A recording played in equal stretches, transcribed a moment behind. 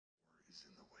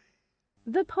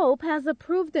The Pope has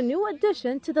approved a new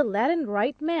addition to the Latin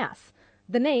Rite Mass.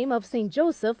 The name of St.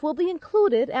 Joseph will be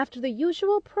included after the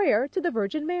usual prayer to the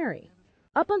Virgin Mary.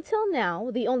 Up until now,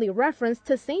 the only reference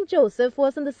to St. Joseph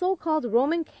was in the so-called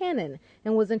Roman canon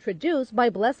and was introduced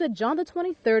by Blessed John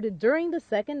XXIII during the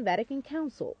Second Vatican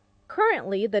Council.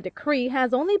 Currently, the decree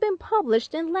has only been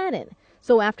published in Latin,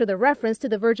 so after the reference to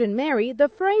the Virgin Mary, the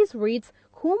phrase reads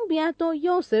Cum beato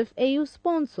Joseph eius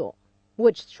sponso,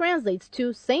 which translates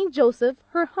to Saint Joseph,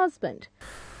 her husband.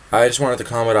 I just wanted to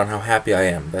comment on how happy I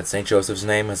am that Saint Joseph's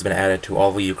name has been added to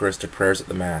all the Eucharistic prayers at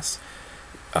the Mass.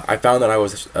 I found that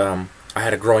I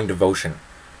had a growing devotion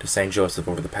to Saint Joseph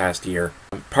over the past year.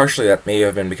 Partially that may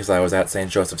have been because I was at Saint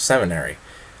Joseph's Seminary,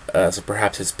 so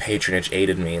perhaps his patronage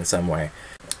aided me in some way.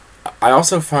 I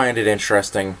also find it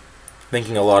interesting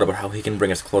thinking a lot about how he can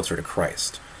bring us closer to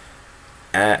Christ.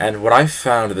 And what I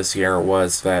found this year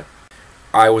was that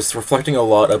I was reflecting a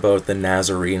lot about the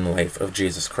Nazarene life of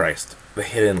Jesus Christ, the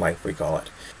hidden life we call it,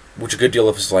 which a good deal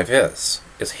of his life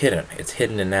is hidden. It's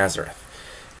hidden in Nazareth.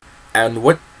 And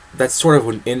what that sort of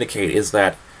would indicate is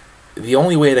that the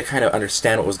only way to kind of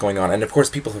understand what was going on, and of course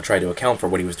people have tried to account for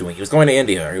what he was doing. He was going to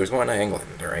India, or he was going to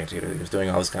England, right? He was doing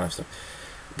all this kind of stuff.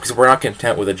 Because we're not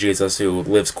content with a Jesus who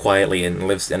lives quietly and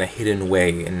lives in a hidden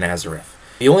way in Nazareth.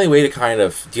 The only way to kind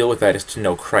of deal with that is to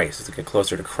know Christ, is to get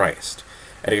closer to Christ,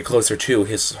 and to get closer to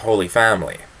his holy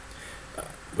family,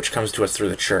 which comes to us through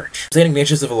the Church. St.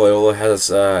 Ignatius of Loyola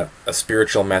has a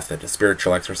spiritual method,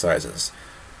 spiritual exercises,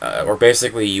 where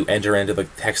basically you enter into the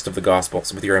text of the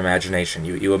Gospels with your imagination.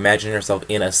 You imagine yourself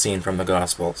in a scene from the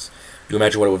Gospels. You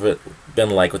imagine what it would have been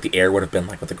like, what the air would have been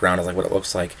like, what the ground is like, what it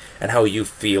looks like, and how you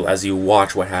feel as you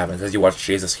watch what happens, as you watch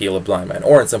Jesus heal a blind man.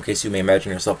 Or in some case, you may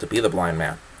imagine yourself to be the blind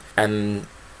man. And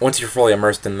once you're fully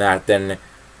immersed in that, then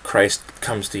Christ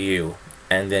comes to you,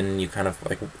 and then you kind of,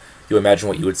 like, you imagine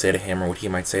what you would say to him or what he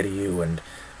might say to you, and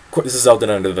this is all done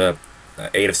under the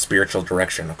aid of spiritual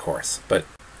direction, of course. But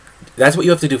that's what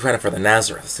you have to do kind of for the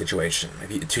Nazareth situation,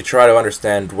 to try to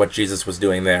understand what Jesus was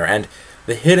doing there. And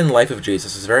the hidden life of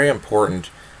Jesus is very important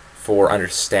for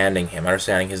understanding him,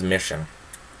 understanding his mission,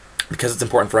 because it's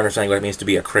important for understanding what it means to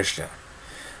be a Christian.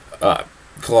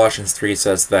 Colossians 3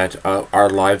 says that our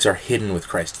lives are hidden with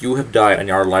Christ. You have died, and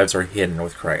our lives are hidden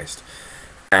with Christ.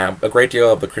 A great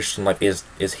deal of the Christian life is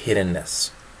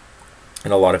hiddenness,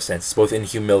 in a lot of senses, both in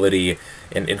humility,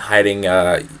 in hiding,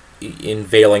 in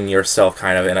veiling yourself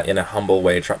kind of in a humble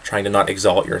way, trying to not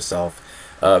exalt yourself,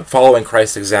 following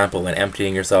Christ's example and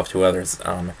emptying yourself to others,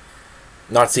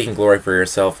 not seeking glory for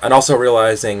yourself, and also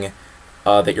realizing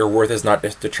that your worth is not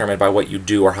determined by what you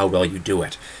do or how well you do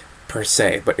it, per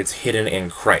se, but it's hidden in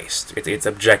Christ. It's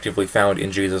objectively found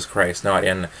in Jesus Christ, not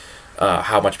in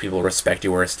how much people respect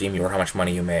you or esteem you or how much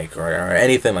money you make or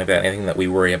anything like that, anything that we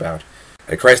worry about.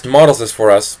 And Christ models this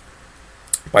for us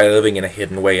by living in a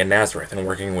hidden way in Nazareth and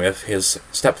working with his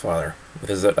stepfather, with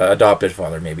his adopted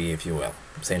father, maybe, if you will,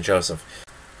 St. Joseph.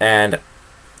 And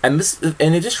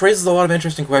it just raises a lot of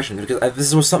interesting questions, because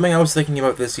this was something I was thinking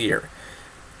about this year,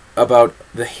 about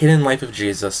the hidden life of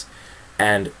Jesus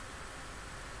and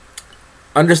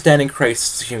understanding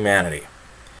Christ's humanity.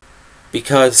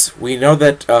 Because we know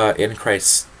that in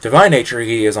Christ's divine nature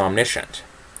he is omniscient.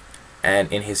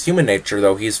 And in his human nature,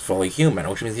 though, he's fully human,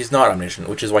 which means he's not omniscient,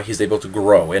 which is why he's able to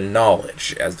grow in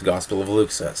knowledge, as the Gospel of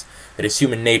Luke says. That his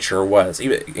human nature was.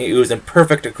 It was in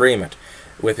perfect agreement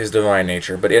with his divine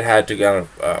nature, but it had to kind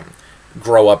of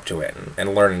grow up to it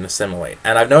and learn and assimilate.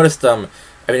 And I've noticed, in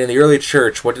the early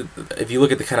church, if you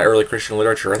look at the kind of early Christian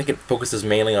literature, I think it focuses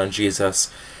mainly on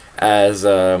Jesus as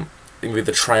maybe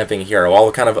the triumphing hero.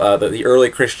 All kind of the early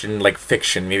Christian, like,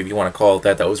 fiction, maybe if you want to call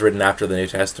it that was written after the New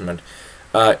Testament.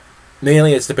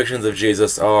 Mainly its depictions of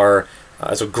Jesus are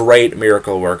as a great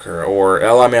miracle worker, or,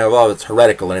 a lot of it's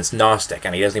heretical and it's Gnostic,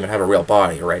 and he doesn't even have a real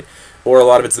body, right? Or a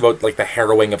lot of it's about, like, the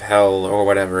harrowing of hell, or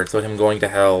whatever. It's about him going to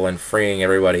hell and freeing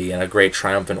everybody in a great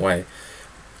triumphant way.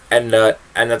 And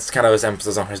that's kind of his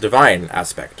emphasis on his divine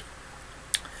aspect.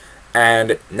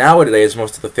 And nowadays,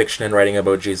 most of the fiction and writing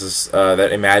about Jesus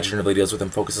that imaginatively deals with him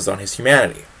focuses on his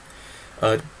humanity.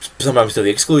 Sometimes to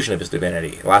the exclusion of his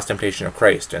divinity, Last Temptation of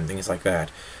Christ, and things like that.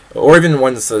 Or even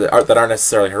ones that aren't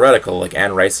necessarily heretical, like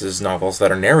Anne Rice's novels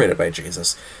that are narrated by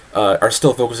Jesus, are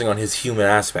still focusing on his human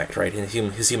aspect, right?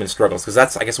 His human struggles, because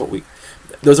that's, I guess,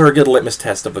 those are a good litmus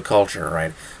test of the culture,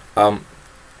 right?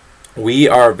 We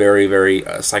are very, very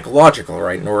psychological,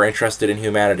 right? And we're interested in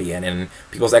humanity and in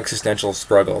people's existential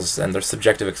struggles and their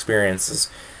subjective experiences.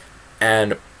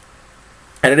 And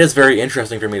it is very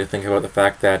interesting for me to think about the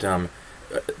fact that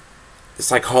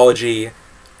psychology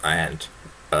and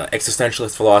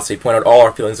existentialist philosophy point out all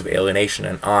our feelings of alienation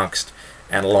and angst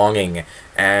and longing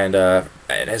and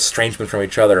estrangement from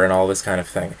each other and all this kind of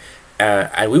thing.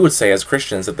 And we would say as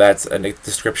Christians that that's a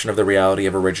description of the reality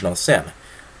of original sin.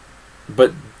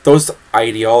 But those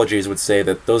ideologies would say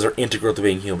that those are integral to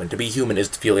being human. To be human is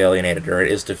to feel alienated, or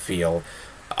it is to feel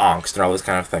angst and all this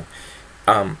kind of thing.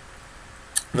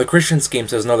 The Christian scheme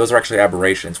says, no, those are actually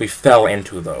aberrations. We fell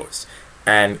into those.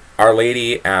 And Our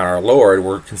Lady and our Lord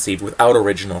were conceived without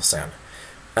original sin.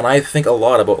 And I think a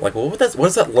lot about, like, well, what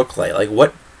does that look like? Like,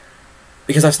 what...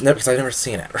 Because I've never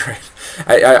seen it, right?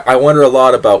 I wonder a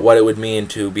lot about what it would mean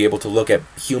to be able to look at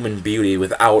human beauty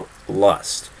without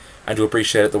lust, and to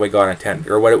appreciate it the way God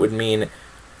intended, or what it would mean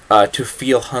to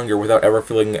feel hunger without ever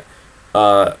feeling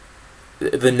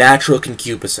the natural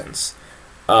concupiscence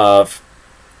of...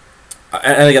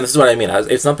 And again, this is what I mean.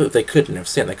 It's not that they couldn't have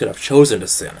sinned. They could have chosen to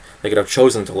sin. They could have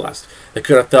chosen to lust. They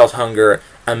could have felt hunger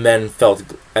and then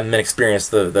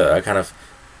experienced the kind of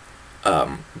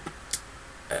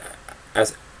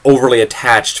as overly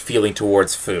attached feeling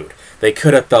towards food. They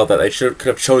could have felt that they could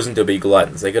have chosen to be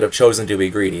gluttons. They could have chosen to be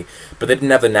greedy, but they didn't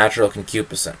have the natural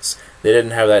concupiscence. They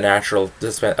didn't have that natural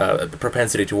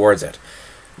propensity towards it.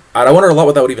 And I wonder a lot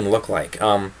what that would even look like.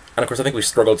 And of course, I think we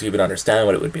struggle to even understand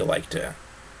what it would be like to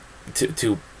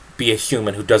be a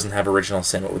human who doesn't have original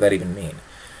sin. What would that even mean?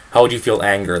 How would you feel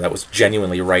anger that was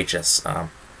genuinely righteous? And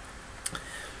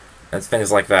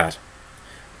things like that.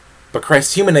 But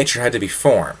Christ's human nature had to be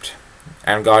formed,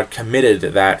 and God committed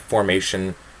that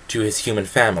formation to his human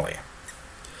family.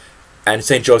 And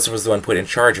St. Joseph was the one put in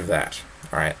charge of that.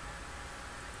 Alright?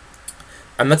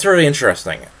 And that's really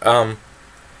interesting.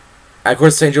 Of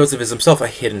course, St. Joseph is himself a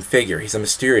hidden figure. He's a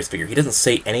mysterious figure. He doesn't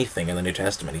say anything in the New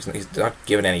Testament. He's not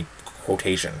given any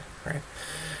quotation. Right?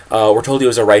 We're told he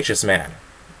was a righteous man.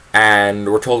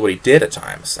 And we're told what he did at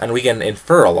times. And we can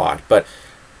infer a lot, but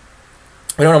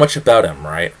we don't know much about him,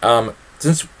 right?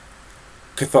 Since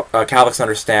Catholics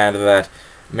understand that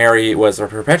Mary was a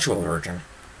perpetual virgin,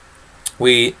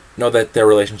 we know that their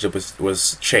relationship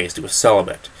was chaste, it was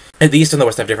celibate. And the East and the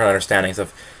West have different understandings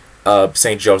of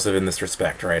St. Joseph in this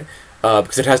respect, right?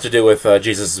 Because it has to do with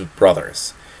Jesus'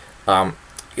 brothers. The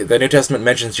New Testament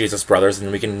mentions Jesus' brothers,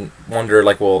 and we can wonder,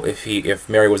 like, well, if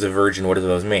Mary was a virgin, what do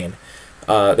those mean?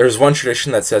 There's one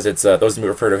tradition that says it's those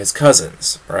refer to his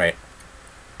cousins, right?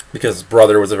 Because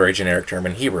brother was a very generic term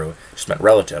in Hebrew, just meant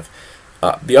relative.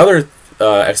 The other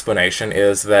explanation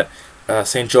is that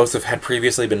St. Joseph had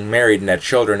previously been married and had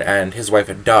children, and his wife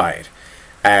had died.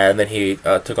 And then he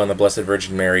took on the Blessed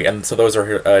Virgin Mary, and so those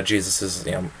are Jesus's,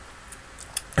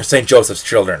 St. Joseph's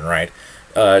children, right?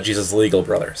 Jesus' legal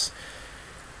brothers.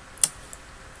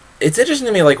 It's interesting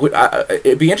to me, like,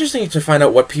 it'd be interesting to find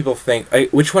out what people think,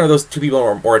 which one of those two people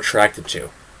are more attracted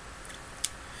to.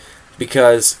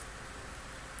 Because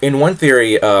in one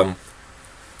theory,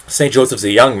 St. Joseph's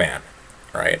a young man,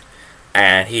 right?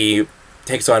 And he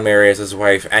takes on Mary as his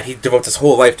wife, and he devotes his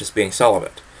whole life to being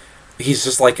celibate. He's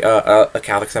just like a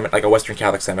Western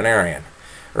Catholic seminarian,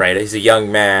 right? He's a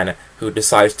young man who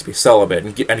decides to be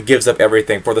celibate and gives up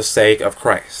everything for the sake of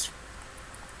Christ.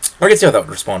 I can see how that would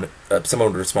respond.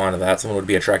 Someone would respond to that. Someone would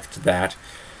be attracted to that.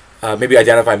 Maybe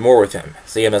identify more with him.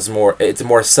 See him as it's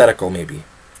more ascetical, maybe.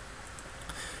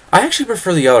 I actually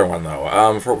prefer the other one,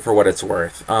 though, for what it's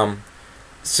worth.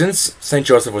 Since St.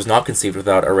 Joseph was not conceived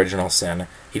without original sin,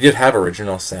 he did have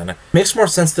original sin. It makes more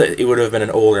sense that it would have been an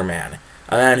older man.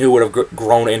 A man who would have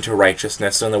grown into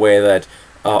righteousness in the way that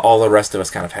all the rest of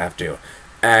us kind of have to.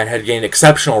 And had gained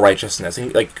exceptional righteousness.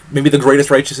 Like, maybe the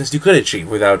greatest righteousness you could achieve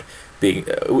without being...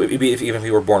 even if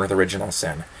you were born with original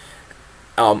sin.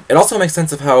 It also makes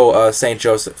sense of how St.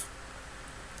 Joseph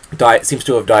seems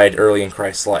to have died early in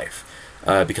Christ's life.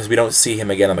 Because we don't see him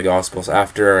again in the Gospels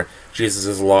after Jesus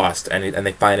is lost and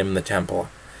they find him in the temple.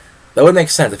 That would make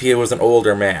sense. If he was an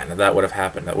older man, that would have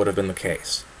happened. That would have been the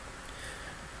case.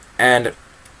 And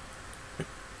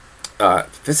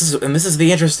this is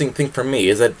the interesting thing for me,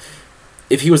 is that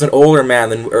if he was an older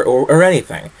man or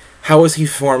anything, how was he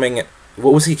forming...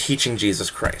 What was he teaching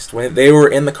Jesus Christ? When they were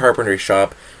in the carpentry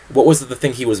shop, what was the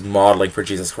thing he was modeling for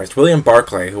Jesus Christ? William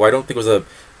Barclay, who I don't think was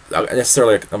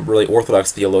necessarily a really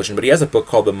orthodox theologian, but he has a book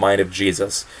called The Mind of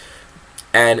Jesus.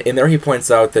 And in there he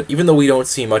points out that even though we don't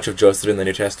see much of Joseph in the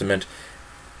New Testament,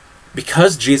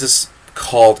 because Jesus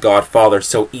called God Father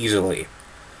so easily,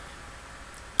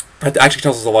 that actually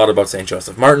tells us a lot about St.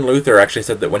 Joseph. Martin Luther actually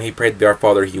said that when he prayed the Our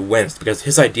Father, he winced, because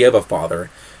his idea of a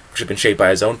father, which had been shaped by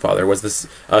his own father, was this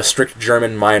strict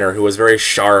German miner who was very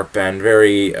sharp and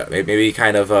very, maybe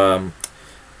kind of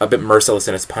a bit merciless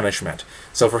in his punishment.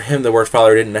 So for him, the word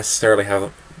father didn't necessarily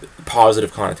have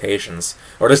positive connotations,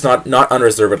 or just not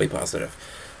unreservedly positive.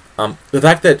 The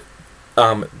fact that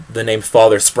the name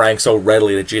Father sprang so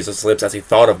readily to Jesus' lips as he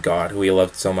thought of God, who he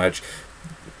loved so much.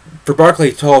 For Barclay,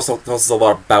 it tells us a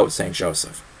lot about St.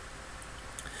 Joseph.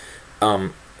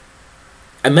 And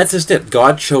that's just it.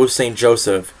 God chose St.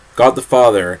 Joseph. God the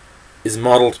Father is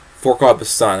modeled for God the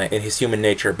Son in his human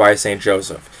nature by St.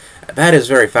 Joseph. That is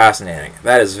very fascinating.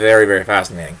 That is very, very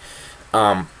fascinating.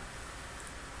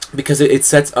 Because it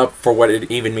sets up for what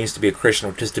it even means to be a Christian,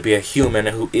 which is to be a human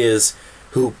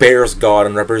who bears God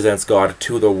and represents God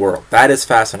to the world. That is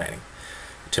fascinating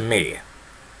to me.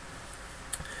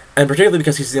 And particularly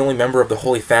because he's the only member of the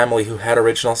Holy Family who had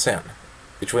original sin.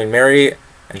 Between Mary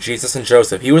and Jesus and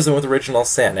Joseph, he was the one with original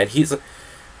sin.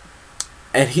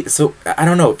 So, I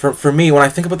don't know, for me, when I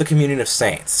think about the communion of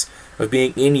saints, of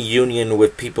being in union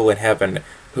with people in heaven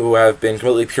who have been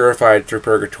completely purified through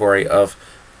purgatory of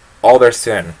all their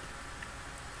sin,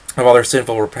 of all their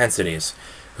sinful propensities,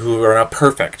 who are not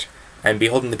perfect, and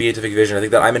beholding the beatific vision, I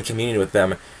think that I'm in communion with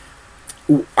them.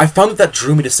 I found that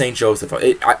drew me to St. Joseph.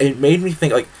 It made me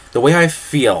think, like, the way I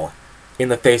feel in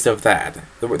the face of that,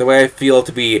 the way I feel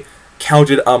to be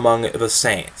counted among the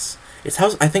saints, it's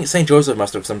how I think St. Joseph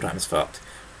must have sometimes felt.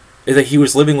 Is that he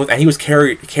was living with, and he was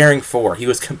caring for, he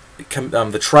was,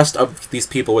 the trust of these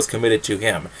people was committed to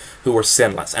him, who were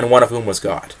sinless, and one of whom was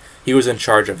God. He was in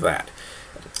charge of that.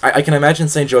 I can imagine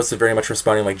St. Joseph very much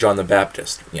responding like John the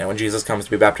Baptist. You know, when Jesus comes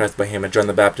to be baptized by him, and John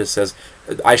the Baptist says,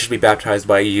 I should be baptized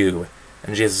by you.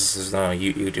 And Jesus says, no,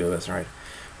 you do this, right?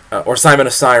 Or Simon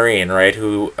of Cyrene, right,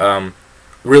 who,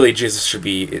 really Jesus should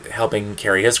be helping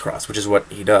carry his cross, which is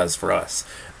what he does for us.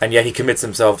 And yet he commits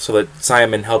himself so that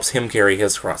Simon helps him carry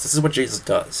his cross. This is what Jesus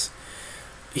does.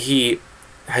 He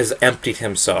has emptied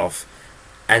himself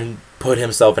and put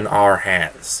himself in our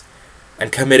hands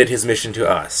and committed his mission to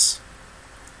us.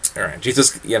 All right,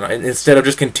 Jesus, you know, instead of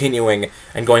just continuing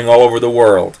and going all over the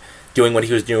world, doing what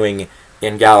he was doing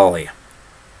in Galilee,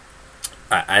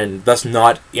 and thus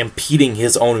not impeding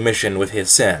his own mission with his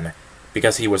sin,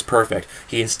 because he was perfect,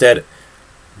 he instead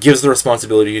gives the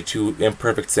responsibility to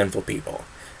imperfect, sinful people.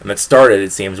 And that started,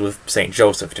 it seems, with St.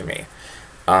 Joseph to me.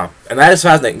 And that is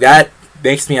fascinating. That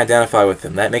makes me identify with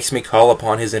him. That makes me call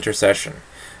upon his intercession.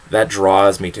 That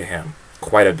draws me to him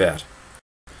quite a bit.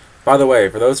 By the way,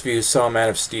 for those of you who saw Man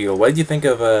of Steel, what did you think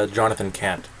of Jonathan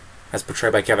Kent, as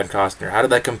portrayed by Kevin Costner? How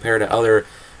did that compare to other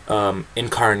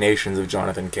incarnations of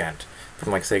Jonathan Kent,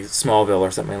 from, like, say, Smallville or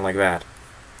something like that?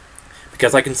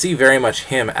 Because I can see very much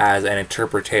him as an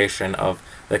interpretation of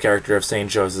the character of St.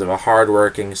 Joseph, a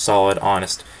hard-working, solid,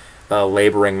 honest,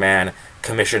 laboring man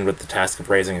commissioned with the task of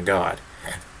raising a god.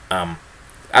 I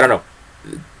don't know.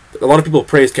 A lot of people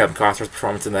praise Kevin Costner's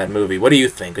performance in that movie. What do you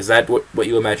think? Is that what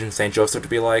you imagine St. Joseph to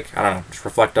be like? I don't know. Just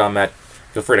reflect on that.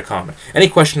 Feel free to comment. Any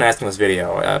question to ask in this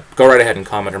video, go right ahead and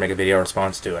comment or make a video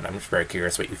response to it. I'm just very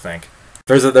curious what you think.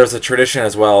 There's a tradition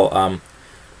as well,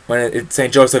 when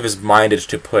St. Joseph is minded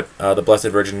to put the Blessed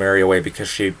Virgin Mary away because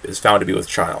she is found to be with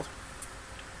child.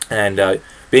 And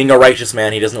being a righteous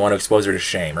man, he doesn't want to expose her to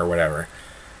shame or whatever.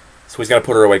 So he's going to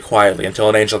put her away quietly until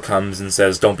an angel comes and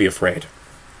says, don't be afraid.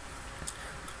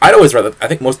 I'd always rather, I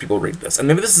think most people read this, and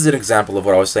maybe this is an example of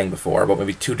what I was saying before, about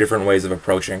maybe two different ways of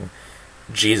approaching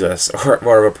Jesus, or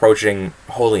of approaching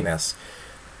holiness.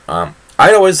 I'd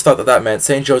always thought that meant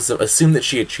St. Joseph assumed that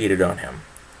she had cheated on him.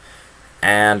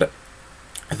 And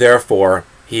therefore,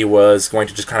 he was going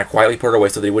to just kind of quietly put her away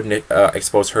so that he wouldn't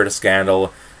expose her to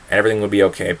scandal, and everything would be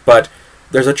okay. But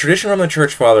there's a tradition from the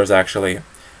Church Fathers, actually,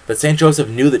 that St. Joseph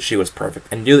knew that she was perfect,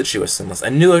 and knew that she was sinless,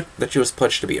 and knew that she was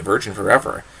pledged to be a virgin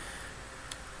forever,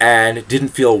 and didn't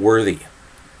feel worthy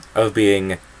of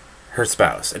being her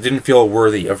spouse. It didn't feel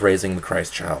worthy of raising the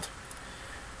Christ child.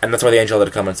 And that's why the angel had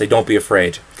to come and say, don't be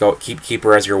afraid. Go keep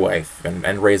her as your wife,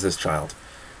 and raise this child.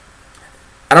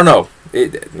 I don't know.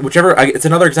 It's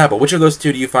another example. Which of those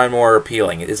two do you find more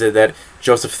appealing? Is it that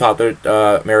Joseph thought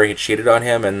that Mary had cheated on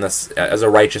him, and this, as a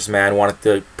righteous man, wanted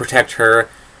to protect her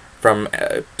from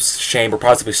shame or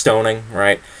possibly stoning,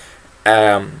 right?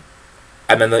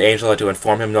 And then the angel had to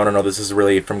inform him, no, this is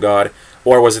really from God?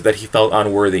 Or was it that he felt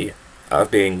unworthy of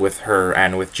being with her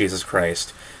and with Jesus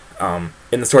Christ,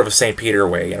 in the sort of a St. Peter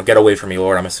way, get away from me,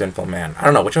 Lord, I'm a sinful man. I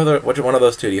don't know, which one of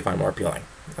those two do you find more appealing?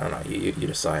 I don't know, you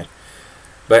decide.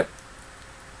 But,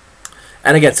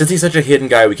 and again, since he's such a hidden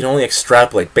guy, we can only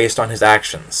extrapolate based on his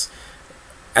actions.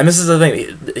 And this is the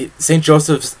thing, St.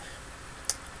 Joseph's,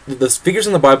 the figures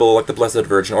in the Bible, like the Blessed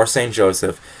Virgin or St.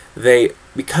 Joseph,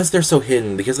 because they're so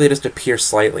hidden, because they just appear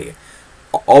slightly,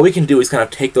 all we can do is kind of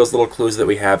take those little clues that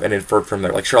we have and infer from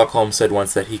there. Like Sherlock Holmes said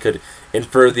once that he could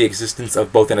infer the existence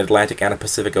of both an Atlantic and a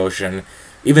Pacific Ocean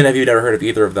Even if you've never heard of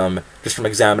either of them, just from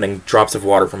examining drops of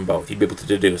water from both, you'd be able to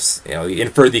deduce,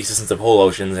 infer the existence of whole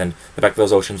oceans and the fact that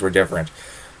those oceans were different.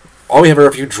 All we have are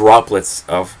a few droplets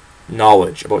of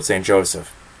knowledge about St.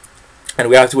 Joseph, and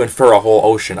we have to infer a whole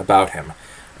ocean about him,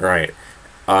 right?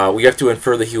 We have to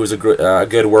infer that he was a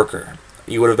good worker.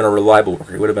 He would have been a reliable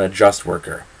worker. He would have been a just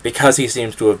worker. Because he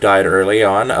seems to have died early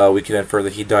on, we can infer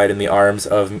that he died in the arms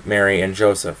of Mary and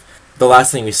Joseph. The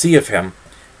last thing we see of him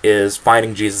is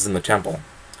finding Jesus in the temple.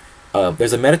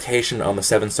 There's a meditation on the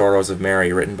Seven Sorrows of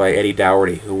Mary written by Eddie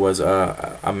Dougherty, who was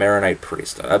a Maronite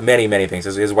priest. Many, many things.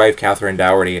 His wife, Catherine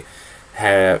Dougherty,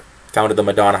 had founded the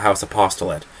Madonna House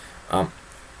Apostolate.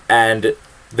 And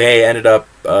they ended up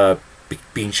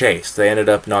being chased. They ended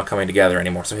up not coming together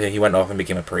anymore, so he went off and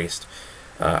became a priest.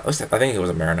 At least I think he was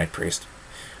a Maronite priest.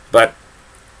 But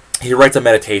he writes a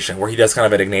meditation where he does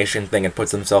kind of an Ignatian thing and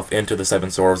puts himself into the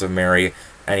Seven Sorrows of Mary,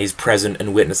 and he's present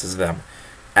and witnesses them.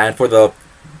 And for the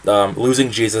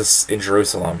losing Jesus in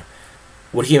Jerusalem,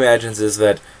 what he imagines is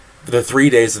that the 3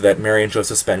 days that Mary and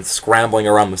Joseph spent scrambling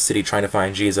around the city trying to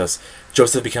find Jesus,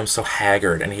 Joseph becomes so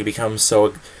haggard and he becomes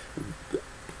so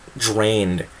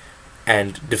drained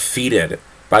and defeated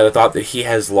by the thought that he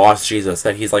has lost Jesus,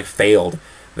 that he's failed,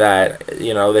 that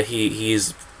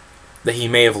that he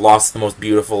may have lost the most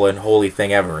beautiful and holy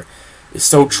thing ever. It's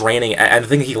so draining, and the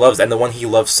thing he loves, and the one he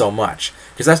loves so much.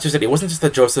 Because that's just it. It wasn't just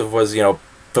that Joseph was,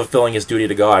 fulfilling his duty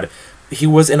to God. He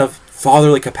was in a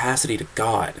fatherly capacity to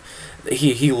God.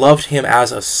 He loved him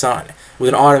as a son, with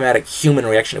an automatic human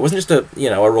reaction. It wasn't just a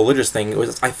religious thing. It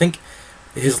was, I think,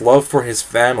 his love for his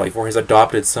family, for his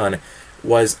adopted son,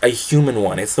 was a human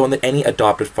one. It's the one that any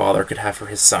adopted father could have for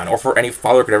his son, or for any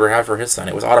father could ever have for his son.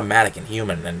 It was automatic and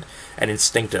human and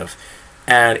instinctive.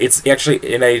 And it's actually,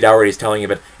 in Eddie Dougherty's telling you,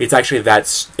 but it's actually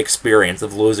that experience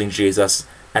of losing Jesus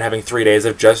and having 3 days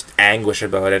of just anguish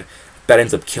about it that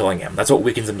ends up killing him. That's what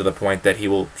weakens him to the point that he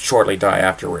will shortly die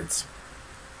afterwards.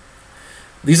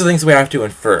 These are things we have to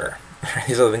infer.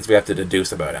 These are the things we have to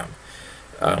deduce about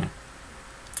him.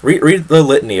 Read the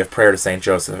litany of prayer to St.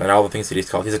 Joseph and all the things that he's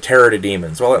called. He's a terror to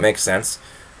demons. Well, it makes sense.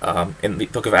 In the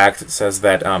book of Acts, it says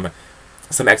that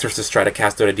some exorcists try to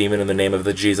cast out a demon in the name of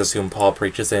the Jesus whom Paul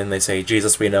preaches in. They say,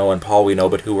 Jesus we know and Paul we know,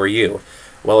 but who are you?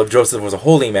 Well, if Joseph was a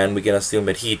holy man, we can assume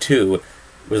that he, too,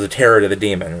 was a terror to the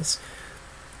demons.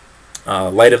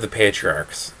 Light of the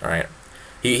patriarchs, right?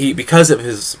 He because of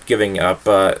his giving up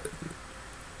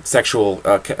sexual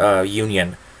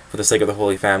union for the sake of the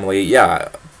Holy Family,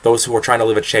 those who are trying to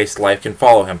live a chaste life can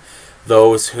follow him.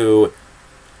 Those who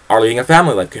are leading a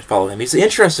family life can follow him. He's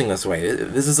interesting this way.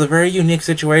 This is a very unique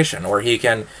situation where he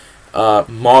can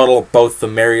model both the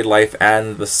married life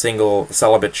and the single,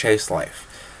 celibate, chaste life.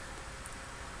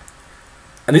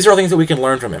 And these are all things that we can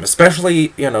learn from him,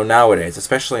 especially, nowadays,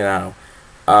 especially now,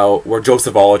 where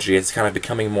Josephology is kind of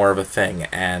becoming more of a thing,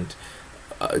 and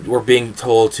we're being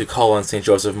told to call on St.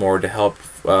 Joseph more to help,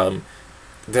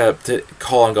 to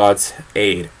call on God's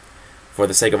aid for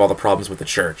the sake of all the problems with the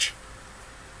church,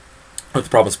 with the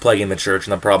problems plaguing the church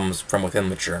and the problems from within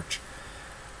the church.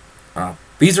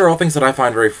 These are all things that I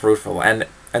find very fruitful, and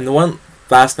the one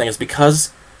last thing is,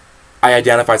 because I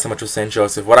identified so much with St.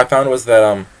 Joseph, what I found was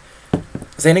that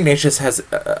St. Ignatius has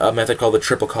a method called the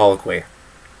triple colloquy.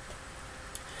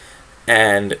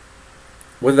 And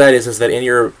what that is that in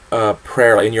your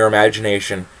prayer, in your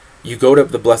imagination, you go to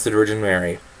the Blessed Virgin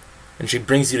Mary, and she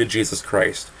brings you to Jesus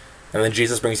Christ, and then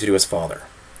Jesus brings you to his Father.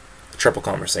 The triple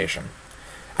conversation.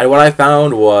 And what I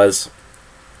found was,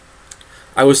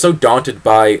 I was so daunted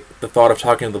by the thought of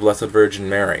talking to the Blessed Virgin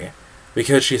Mary,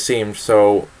 because she seemed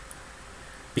so...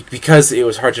 because it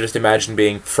was hard to just imagine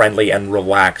being friendly and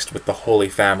relaxed with the Holy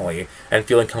Family, and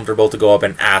feeling comfortable to go up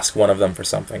and ask one of them for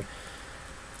something.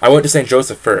 I went to St.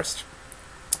 Joseph first.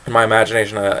 In my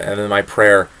imagination and in my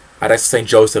prayer, I'd asked St.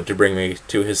 Joseph to bring me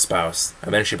to his spouse,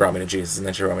 and then she brought me to Jesus, and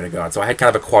then she brought me to God. So I had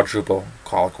kind of a quadruple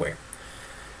colloquy.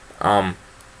 And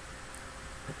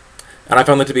I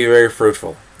found that to be very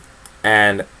fruitful.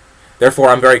 And therefore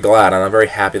I'm very glad, and I'm very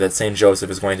happy that St.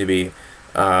 Joseph is going to be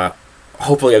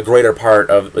hopefully a greater part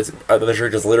of the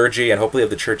Church's liturgy, and hopefully of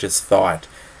the Church's thought,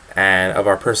 and of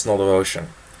our personal devotion.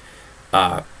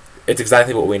 It's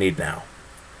exactly what we need now.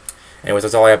 Anyways,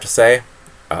 that's all I have to say.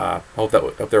 Hope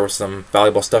there was some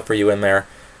valuable stuff for you in there.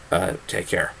 Take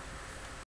care.